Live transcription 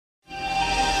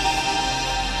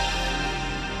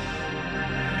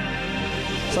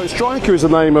So Striker is the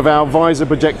name of our visor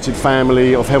projected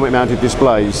family of helmet mounted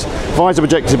displays. Visor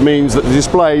projected means that the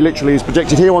display literally is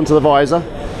projected here onto the visor,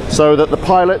 so that the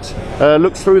pilot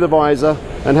looks through the visor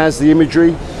and has the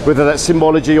imagery, whether that's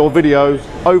symbology or video,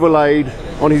 overlaid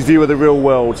on his view of the real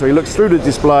world. So he looks through the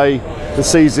display and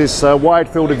sees this wide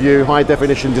field of view, high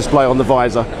definition display on the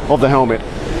visor of the helmet.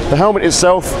 The helmet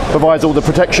itself provides all the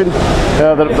protection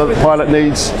that the pilot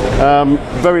needs.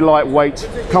 Very lightweight,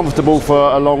 comfortable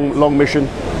for a long mission.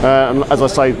 And as I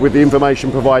say, with the information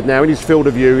provided now in his field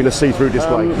of view in a see-through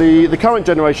display. The current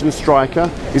generation Striker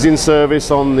is in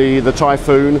service on the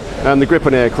Typhoon and the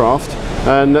Gripen aircraft.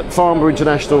 And at Farnborough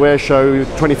International Air Show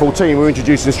 2014 we're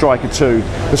introducing Striker II.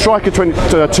 The Striker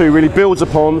II really builds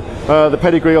upon the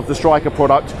pedigree of the Striker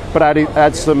product, but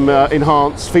adds some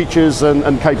enhanced features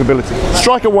and capability.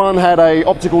 Striker I had an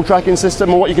optical tracking system,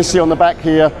 and what you can see on the back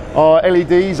here are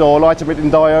LEDs or light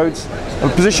emitting diodes.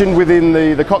 Positioned within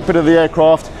the cockpit of the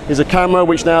aircraft is a camera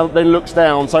which now then looks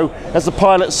down. So as the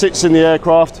pilot sits in the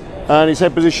aircraft and his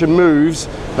head position moves,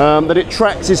 that it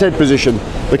tracks his head position.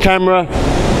 The camera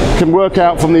can work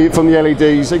out from the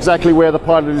LEDs exactly where the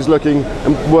pilot is looking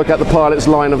and work out the pilot's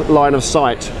line of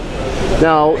sight.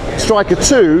 Now, Striker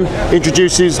II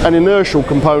introduces an inertial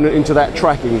component into that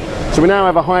tracking. So we now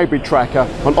have a hybrid tracker,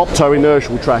 an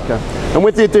opto-inertial tracker. And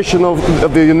with the addition of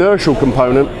the inertial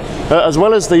component, as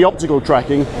well as the optical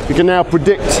tracking, you can now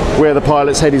predict where the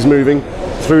pilot's head is moving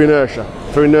through inertia,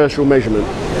 through inertial measurement.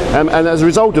 And as a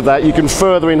result of that, you can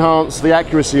further enhance the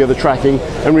accuracy of the tracking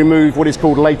and remove what is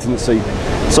called latency.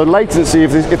 So latency,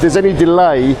 if there's any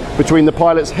delay between the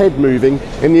pilot's head moving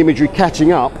and the imagery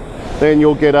catching up, then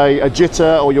you'll get a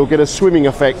jitter or you'll get a swimming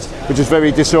effect, which is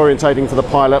very disorientating for the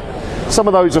pilot. Some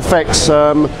of those effects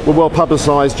were well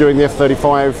publicised during the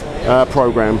F-35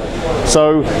 program.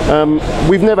 So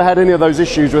we've never had any of those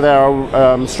issues with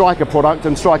our Striker product,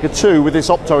 and Striker II with this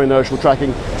opto-inertial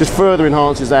tracking just further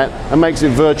enhances that and makes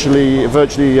it virtually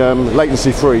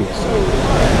latency free.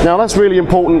 Now that's really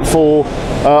important for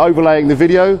overlaying the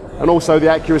video and also the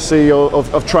accuracy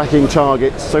of tracking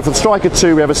targets. So for the Striker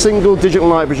II we have a single digital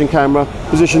night vision camera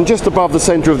positioned just above the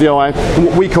centre of the eye in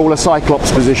what we call a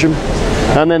cyclops position,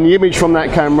 and then the image from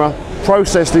that camera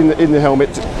processed in the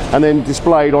helmet and then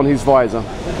displayed on his visor.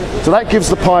 So that gives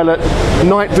the pilot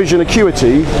night vision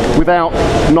acuity without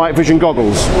night vision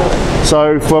goggles.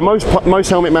 So for most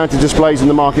helmet mounted displays in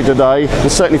the market today,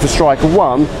 and certainly for Striker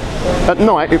I, at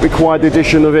night it required the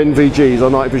addition of NVGs, or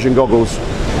night vision goggles.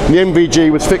 The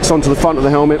NVG was fixed onto the front of the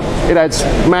helmet. It adds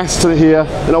mass to here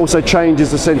and also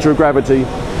changes the centre of gravity.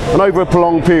 And over a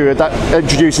prolonged period that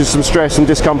introduces some stress and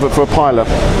discomfort for a pilot.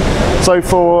 So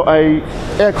for an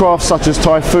aircraft such as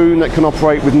Typhoon that can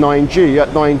operate with 9G,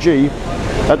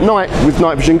 at night with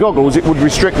night vision goggles it would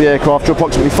restrict the aircraft to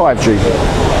approximately 5G.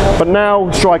 But now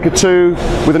Striker II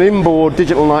with an inboard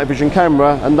digital night vision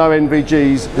camera and no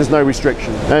NVGs, there's no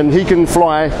restriction. And he can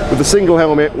fly with a single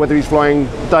helmet whether he's flying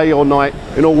day or night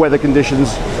in all weather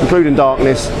conditions, including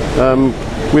darkness,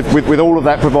 with all of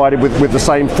that provided with the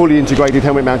same fully integrated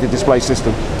helmet mounted display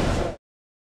system.